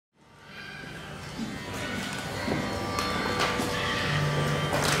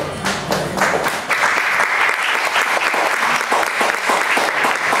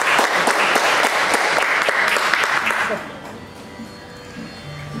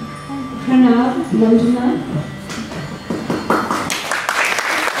Pranav Manjunath.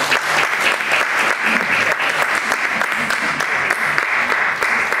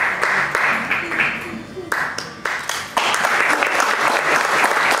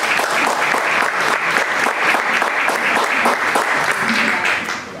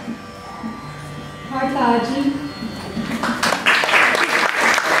 Hartaji.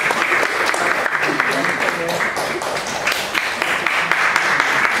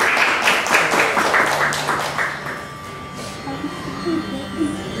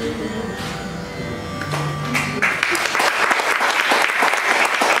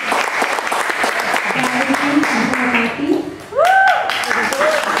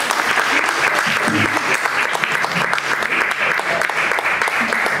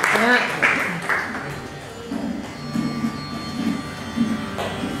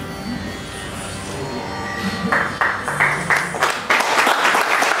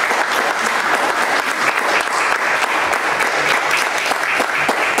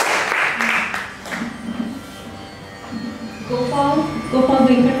 Gopal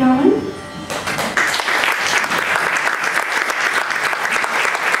Venkatraman.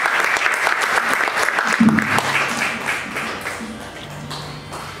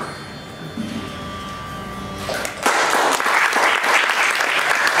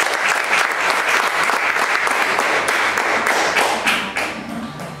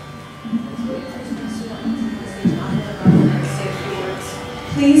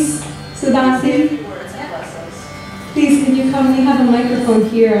 Please, Sudansi. Please, can you come? We have a microphone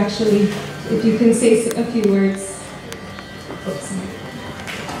here, actually. If you can say a few words. Oops.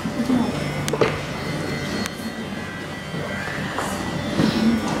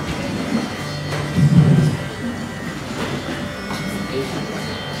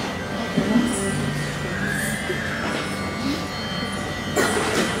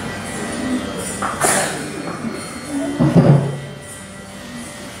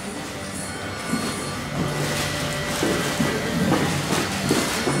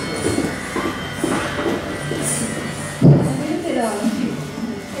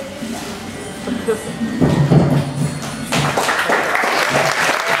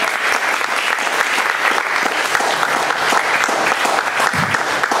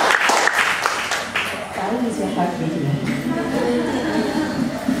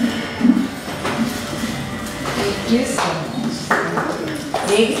 Thank you so much.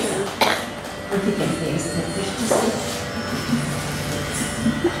 Next, if you can place the Krishna.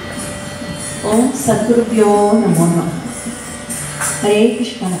 Om Sadgurubhyo Namo Namaha. Hare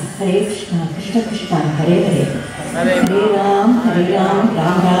Krishna, Krishna Krishna, Hare Hare. Hare Ram, Ram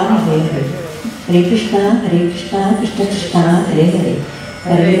Ram, Hare Hare. Hare Krishna, Krishna Krishna, Hare Hare.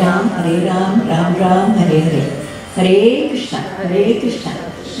 Hare Ram, Ram Ram, Hare Hare. Hare Krishna,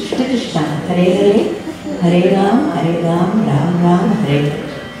 Krishna Krishna, Hare Hare. Hare Ram, Ram Ram, Hare Hare.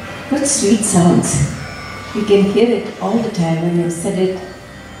 What sweet sounds. You can hear it all the time. When you've said it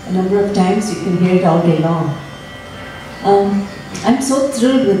a number of times, you can hear it all day long. I'm so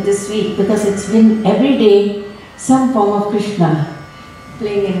thrilled with this week because it's been every day some form of Krishna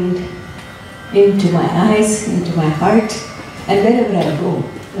playing into my eyes, into my heart, and wherever I go.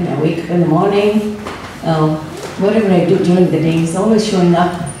 When I wake up in the morning, whatever I do during the day, it's always showing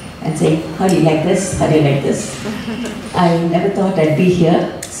up and saying, how do you like this? How do you like this? I never thought I'd be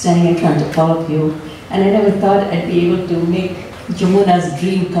here, standing in front of all of you, and I never thought I'd be able to make Jamuna's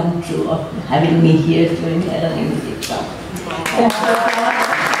dream come true of having me here during her invitation.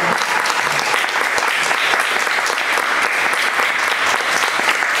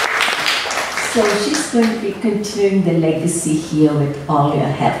 So she's going to be continuing the legacy here with all your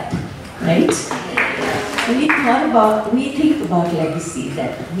help, right? When we think about legacy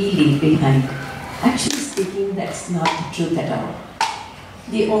that we leave behind, actually speaking, that's not the truth at all.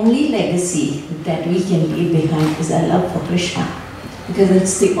 The only legacy that we can leave behind is our love for Krishna, because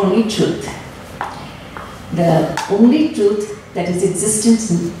it's the only truth. The only truth that is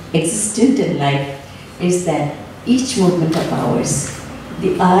existent in life is that each movement of ours,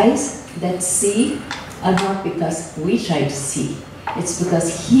 the eyes that see are not because we try to see. It's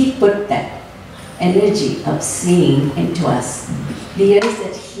because He put that energy of seeing into us. The ears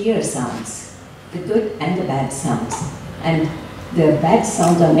that hear sounds, the good and the bad sounds. And the bad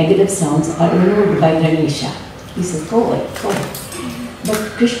sounds or negative sounds are removed by Ganesha. He says, go away, go away. But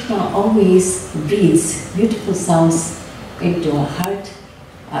Krishna always breathes beautiful sounds into our heart,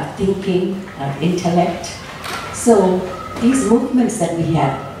 our thinking, our intellect. So these movements that we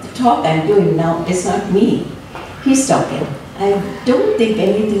have, the talk I'm doing now is not me. He's talking. I don't think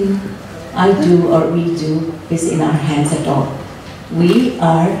anything I do or we do is in our hands at all. We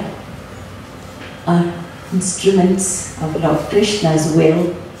are are instruments of Lord Krishna's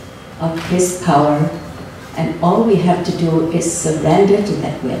will, of his power, and all we have to do is surrender to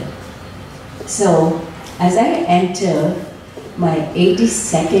that will. So, as I enter my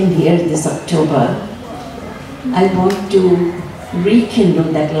 82nd year this October, I want to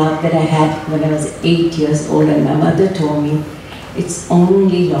rekindle that love that I had when I was 8 years old, and my mother told me, it's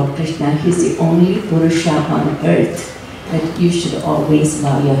only Lord Krishna, he's the only Purusha on earth that you should always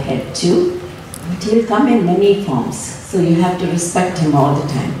bow your head to. But he'll come in many forms, so you have to respect him all the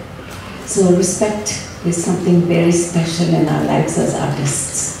time. So respect is something very special in our lives as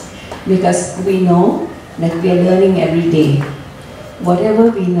artists, because we know that we are learning every day. Whatever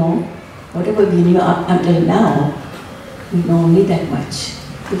we know, whatever we knew up until now, we know only that much.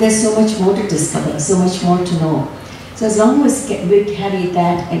 But there's so much more to discover, so much more to know. So as long as we carry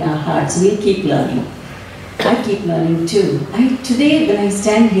that in our hearts, we'll keep learning. I keep learning too. Today when I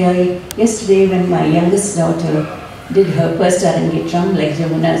stand here, yesterday when my youngest daughter did her first Arangetram, like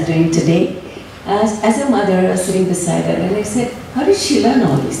Jamuna is doing today, as a mother, I was sitting beside her and I said, how did she learn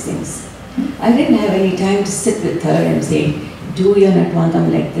all these things? I didn't have any time to sit with her and say, do your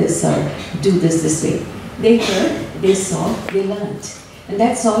Natwandam like this or do this way. They heard, they saw, they learned. And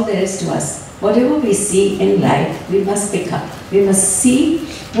that's all there is to us. Whatever we see in life, we must pick up. We must see,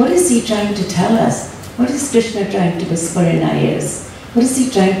 what is he trying to tell us? What is Krishna trying to whisper in our ears? What is he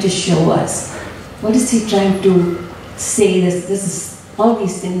trying to show us? What is he trying to say? All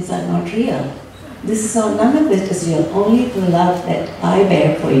these things are not real. This is all, none of it is real. Only the love that I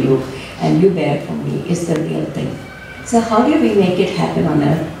bear for you and you bear for me is the real thing. So how do we make it happen on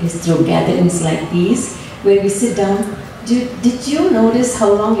earth? Is through gatherings like these, where we sit down. Did you notice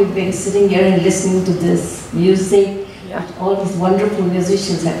how long you've been sitting here and listening to this music? Yeah. All these wonderful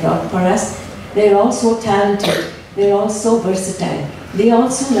musicians have brought for us. They're all so talented. They're all so versatile. They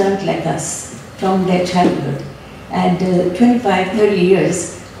also learned like us from their childhood. And 25, 30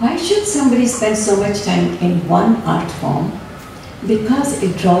 years, why should somebody spend so much time in one art form? Because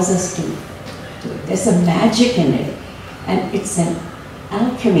it draws us to it. There's a magic in it. And it's an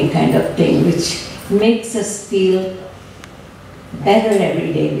alchemy kind of thing which makes us feel better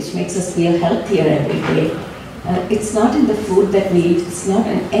every day, which makes us feel healthier every day. It's not in the food that we eat, it's not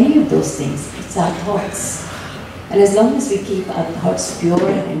in any of those things, it's our thoughts. And as long as we keep our thoughts pure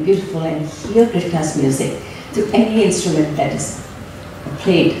and beautiful and hear Krishna's music through any instrument that is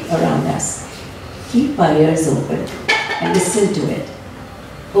played around us, keep our ears open and listen to it.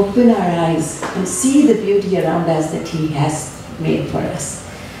 Open our eyes and see the beauty around us that he has made for us.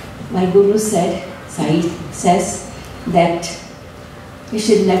 My Guru said, Sai says, that we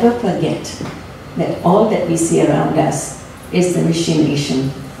should never forget that all that we see around us is the machination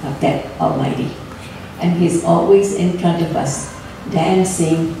of that Almighty. And He's always in front of us,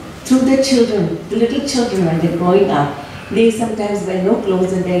 dancing through the children, the little children when they're growing up. They sometimes wear no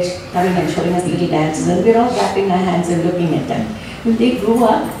clothes and they're coming and showing us little dances and we're all clapping our hands and looking at them. When they grow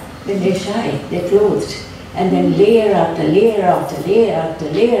up, then they're shy, they're clothed. And then layer after layer after layer after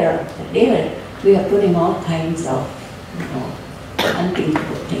layer after layer, we are putting all kinds of,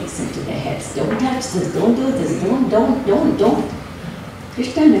 unthinkable things into their heads. Don't touch this, don't do this, don't.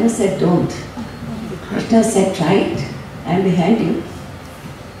 Krishna never said don't. Krishna said try it, I'm behind you.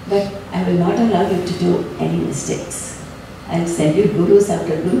 But I will not allow you to do any mistakes. I'll send you gurus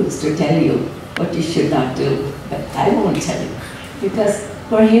after gurus to tell you what you should not do. But I won't tell you. Because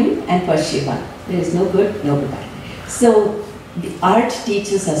for him and for Shiva, there is no good, no bad. So the art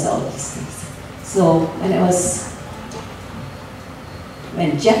teaches us all these things. So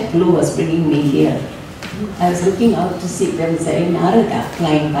when JetBlue was bringing me here, I was looking out to see if there was a Narada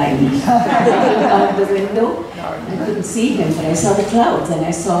flying by me. I was looking out the window, I couldn't see him, but I saw the clouds and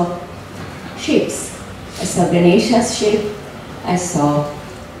I saw shapes. I saw Ganesha's shape, I saw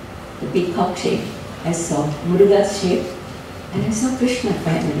the peacock shape, I saw Muruga's shape, and I saw Krishna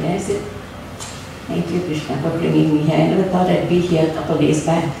finally. I said, thank you Krishna for bringing me here. I never thought I'd be here a couple of days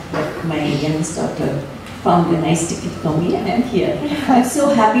back, but my youngest daughter found a nice ticket for me and I'm here. I'm so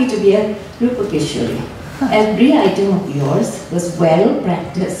happy to be a Rupa Kishori. Every item of yours was well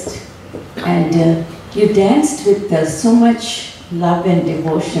practiced and you danced with so much love and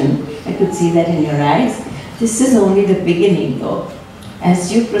devotion. I could see that in your eyes. This is only the beginning though.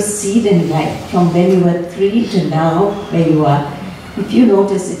 As you proceed in life, from when you were 3 to now where you are, if you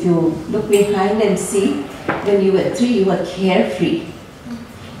notice, if you look behind and see, when you were 3 you were carefree.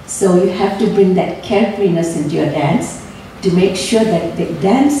 So you have to bring that carefreeness into your dance to make sure that the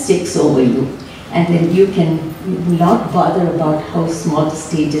dance takes over you and then you can You will not bother about how small the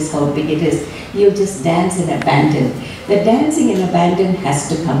stage is, how big it is. You just dance in abandon. The dancing in abandon has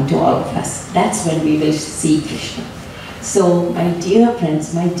to come to all of us. That's when we will see Krishna. So, my dear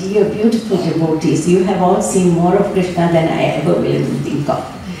friends, my dear beautiful devotees, you have all seen more of Krishna than I ever will even think of.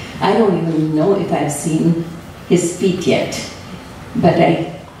 I don't even know if I've seen his feet yet. But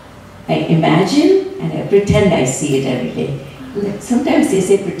I imagine and I pretend I see it every day. Sometimes they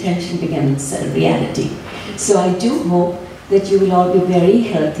say pretension becomes a reality. So I do hope that you will all be very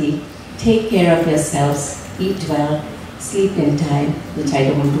healthy, take care of yourselves, eat well, sleep in time, which I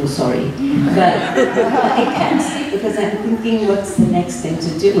don't do, sorry. But I can't sleep because I'm thinking what's the next thing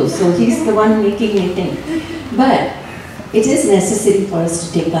to do. So he's the one making me think. But it is necessary for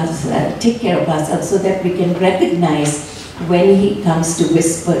us to take care of ourselves so that we can recognize when he comes to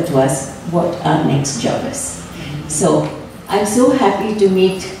whisper to us what our next job is. So I'm so happy to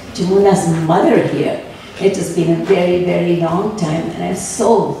meet Jamuna's mother here. It has been a very, very long time, and I'm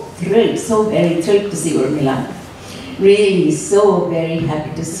so thrilled, so very thrilled to see Urmila. Really, so very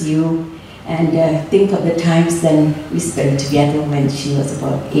happy to see you. And think of the times then we spent together when she was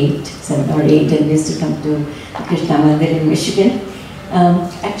about 7 or 8, and we used to come to Krishna Mandir in Michigan.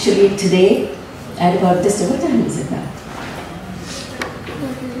 Actually, today, at about this, what time is it now?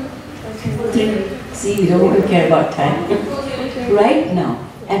 3. See, we don't even care about time. Right now,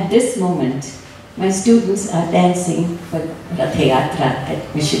 at this moment, my students are dancing for Rath Yatra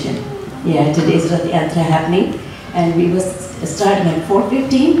at Michigan. Yeah, today's Rath Yatra happening, and we were starting at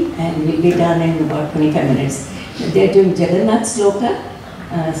 4:15, and we'll be done in about 25 minutes. They're doing Jagannath Sloka.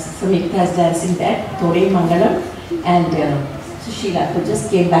 Samyukta is dancing that, Tore Mangalam, and Sushila, who just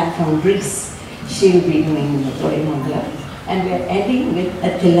came back from Greece, she will be doing Tore Mangalam. And we're ending with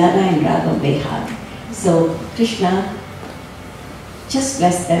a Tilana and Raga Behag. So, Krishna, just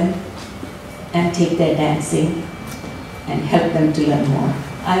bless them and take their dancing and help them to learn more.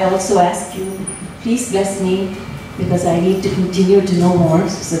 I also ask you, please bless me because I need to continue to know more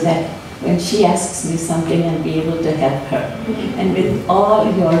so that when she asks me something, I'll be able to help her. And with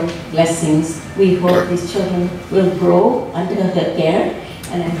all your blessings, we hope these children will grow under her care.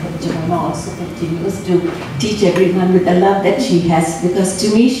 And I hope Jamuna also continues to teach everyone with the love that she has, because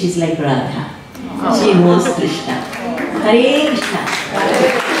to me she's like Radha. She knows Krishna. Hare Krishna.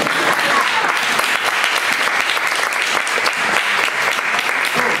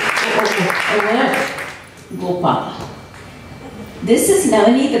 Gopala. This is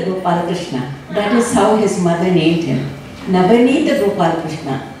Navanita Gopala Krishna. That is how his mother named him. Navanita Gopala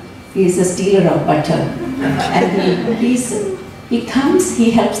Krishna. He is a stealer of butter. And he comes,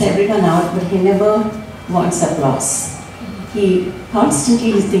 he helps everyone out, but he never wants applause. He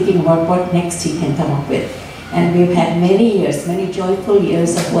constantly is thinking about what next he can come up with. And we've had many years, many joyful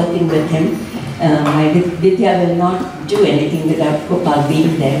years of working with him. My Vidya will not do anything without Gopal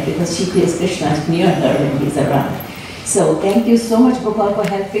being there because she feels Krishna is near her when he's around. So thank you so much, Gopal, for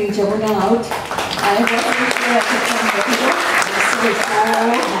helping Jamuna out. I hope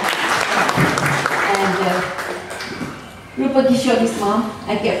and Rupa Kishori's mom,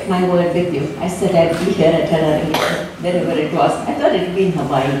 I kept my word with you. I said I'd be here at her wherever it was. I thought it would be in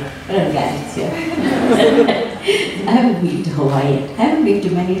Hawaii, but I'm glad it's here. I haven't been to Hawaii yet. I haven't been to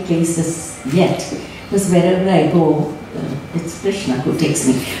many places yet, because wherever I go, it's Krishna who takes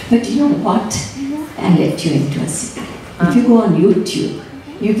me. But you know what? I'll let you into a secret. If you go on YouTube,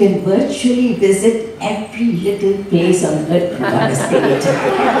 you can virtually visit every little place on earth that God has created.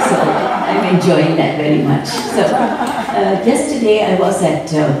 So I'm enjoying that very much. So yesterday I was at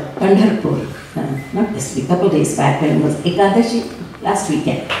Pandharpur, not this week, a couple days back when it was Ekadashi, last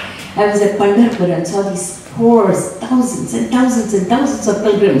weekend. I was at Pandharpur and saw these hordes, thousands and thousands and thousands of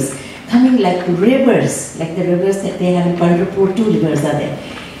pilgrims coming like rivers, like the rivers that they have in Pandharpur. 2 rivers are there.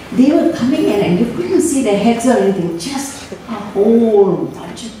 They were coming in and you couldn't see their heads or anything, just a whole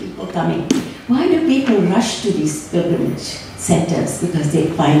bunch of people coming. Why do people rush to these pilgrimage centers? Because they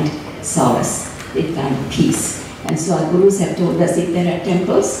find solace, they find peace. And so our gurus have told us if there are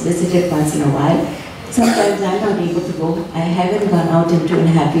temples, visit it once in a while. Sometimes I'm not able to go. I haven't gone out in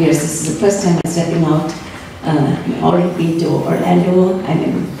 2.5 years. This is the first time I'm stepping out. I've already been to Orlando, I'm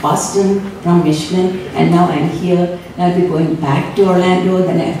in Boston from Michigan, and now I'm here. I'll be going back to Orlando,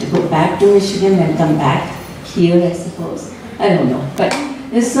 then I have to go back to Michigan and come back here, I suppose. I don't know, but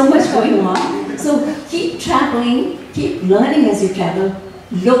there's so much going on. So keep traveling, keep learning as you travel.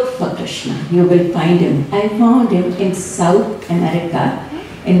 Look for Krishna, you will find him. I found him in South America,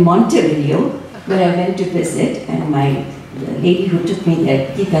 in Montevideo, where I went to visit, and the lady who took me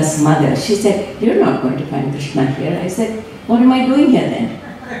there, Gita's mother, she said, "You're not going to find Krishna here." I said, "What am I doing here then?"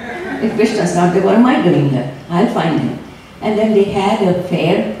 if Krishna's not there, what am I doing here? I'll find him. And then they had a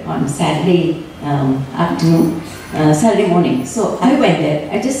fair on Saturday afternoon, Saturday morning. So I went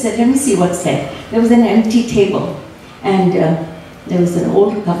there. I just said, let me see what's there. There was an empty table. And there was an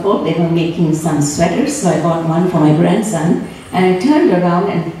old couple. They were making some sweaters. So I bought one for my grandson. And I turned around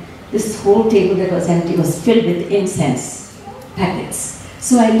and this whole table that was empty was filled with incense packets.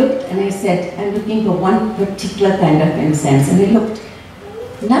 So I looked and I said, I'm looking for one particular kind of incense. And I looked,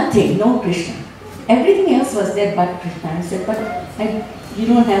 nothing, no Krishna. Everything else was there but Krishna. I said, but you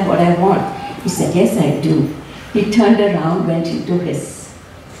don't have what I want. He said, yes, I do. He turned around, went into his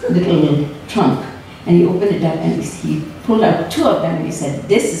little trunk, and he opened it up and he pulled out two of them and he said,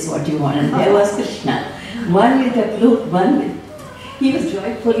 this is what you want. And there was Krishna. One with the flute, one with... He was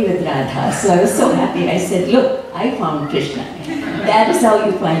joyfully with Radha. So I was so happy. I said, look, I found Krishna. That is how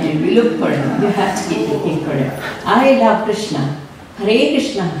you find him. You look for him. You have to keep looking for him. I love Krishna. Hare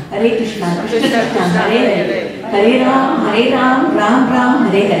Krishna, Krishna Krishna, Hare Hare, Hare Ram, Ram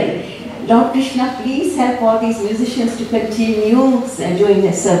Ram, Hare Hare. Lord Krishna, please help all these musicians to continue doing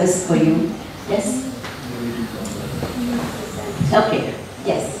their service for you. Yes? Okay,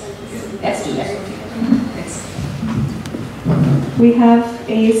 yes. Let's do that. We have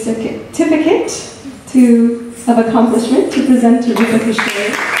a certificate of accomplishment to present to Rupa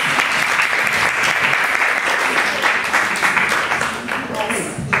Kishore.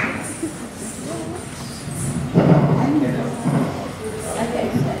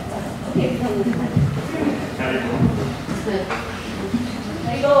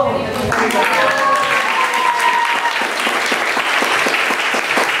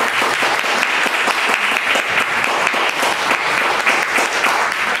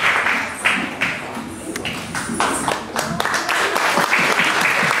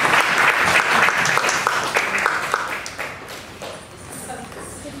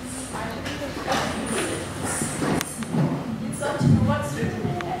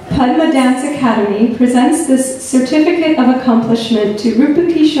 Padma Dance Academy presents this certificate of accomplishment to Rupa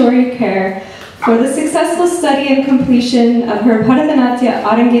Kishore Kher for the successful study and completion of her Bharatanatyam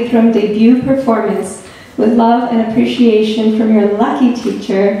Arangetram debut performance with love and appreciation from your lucky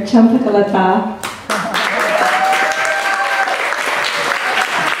teacher, Champakalata.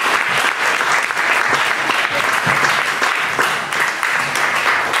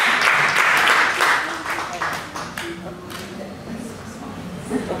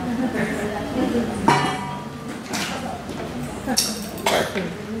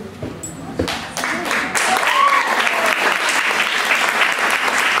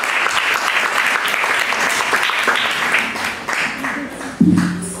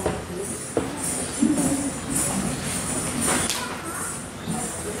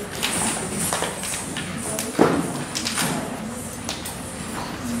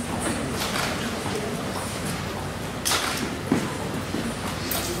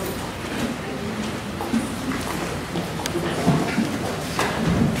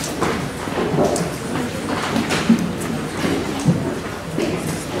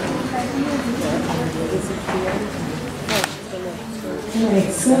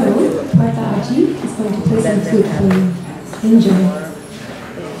 Alright, so Partha Aji is going to play some flute for you. Enjoy.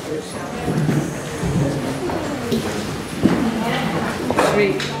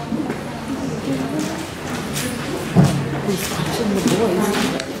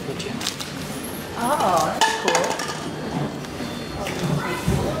 Oh, that's cool.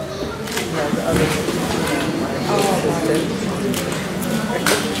 Yeah, the other